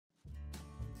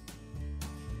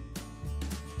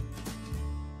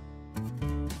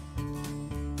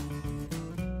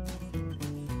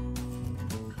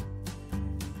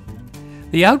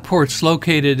The Outport's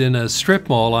located in a strip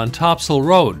mall on Topsail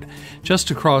Road,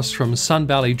 just across from Sun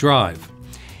Valley Drive.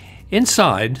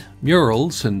 Inside,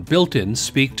 murals and built-ins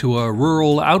speak to a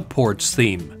rural Outports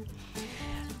theme.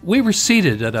 We were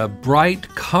seated at a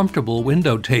bright, comfortable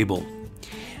window table.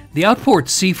 The Outport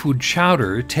seafood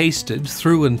chowder tasted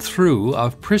through and through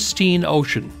of pristine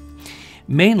ocean,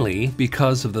 mainly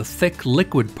because of the thick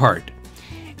liquid part.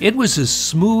 It was as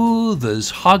smooth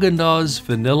as Haagen-Dazs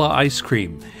vanilla ice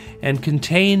cream and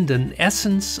contained an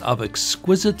essence of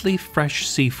exquisitely fresh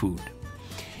seafood.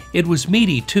 It was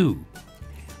meaty too.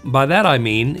 By that I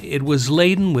mean it was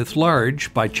laden with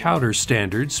large, by chowder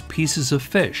standards, pieces of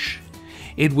fish.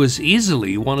 It was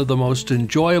easily one of the most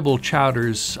enjoyable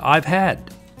chowders I've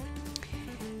had.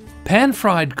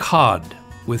 Pan-fried cod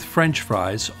with French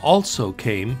fries also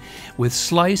came with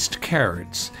sliced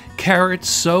carrots, carrots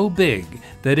so big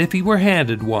that if he were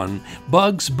handed one,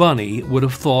 Bugs Bunny would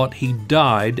have thought he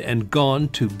died and gone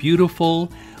to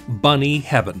beautiful bunny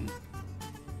heaven.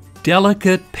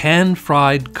 Delicate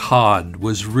pan-fried cod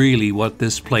was really what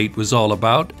this plate was all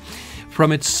about.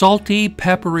 From its salty,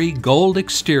 peppery gold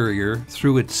exterior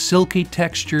through its silky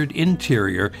textured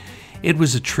interior, it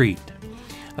was a treat.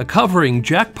 A covering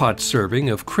jackpot serving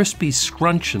of crispy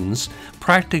scrunchions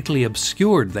practically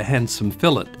obscured the handsome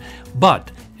fillet,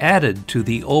 but added to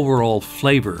the overall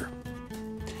flavor.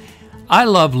 I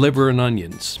love liver and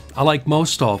onions. I like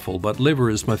most offal, but liver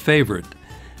is my favorite.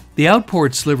 The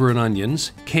Outport's liver and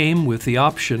onions came with the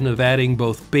option of adding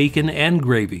both bacon and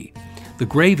gravy. The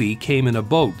gravy came in a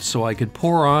boat, so I could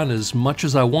pour on as much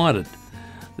as I wanted.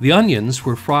 The onions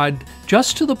were fried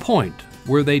just to the point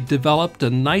where they developed a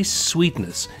nice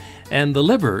sweetness, and the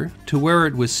liver to where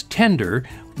it was tender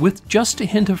with just a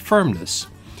hint of firmness.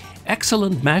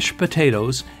 Excellent mashed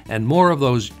potatoes and more of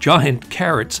those giant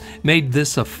carrots made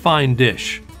this a fine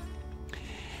dish.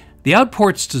 The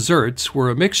Outport's desserts were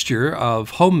a mixture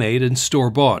of homemade and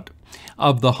store-bought.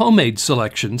 Of the homemade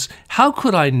selections, how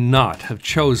could I not have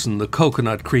chosen the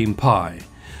coconut cream pie?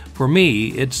 For me,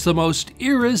 it's the most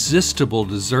irresistible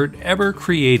dessert ever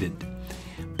created.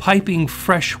 Piping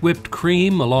fresh whipped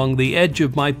cream along the edge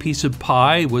of my piece of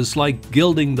pie was like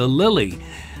gilding the lily.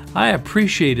 I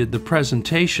appreciated the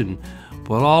presentation,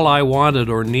 but all I wanted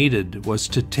or needed was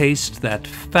to taste that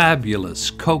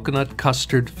fabulous coconut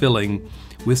custard filling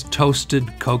with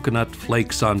toasted coconut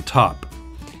flakes on top.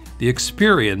 The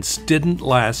experience didn't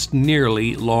last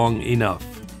nearly long enough.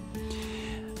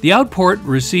 The Outport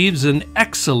receives an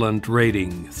excellent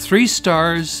rating, 3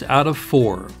 stars out of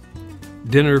 4.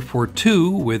 Dinner for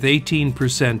 2 with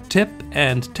 18% tip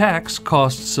and tax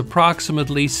costs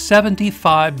approximately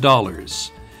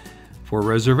 $75. For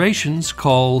reservations,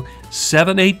 call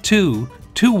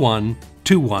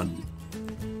 782-2121.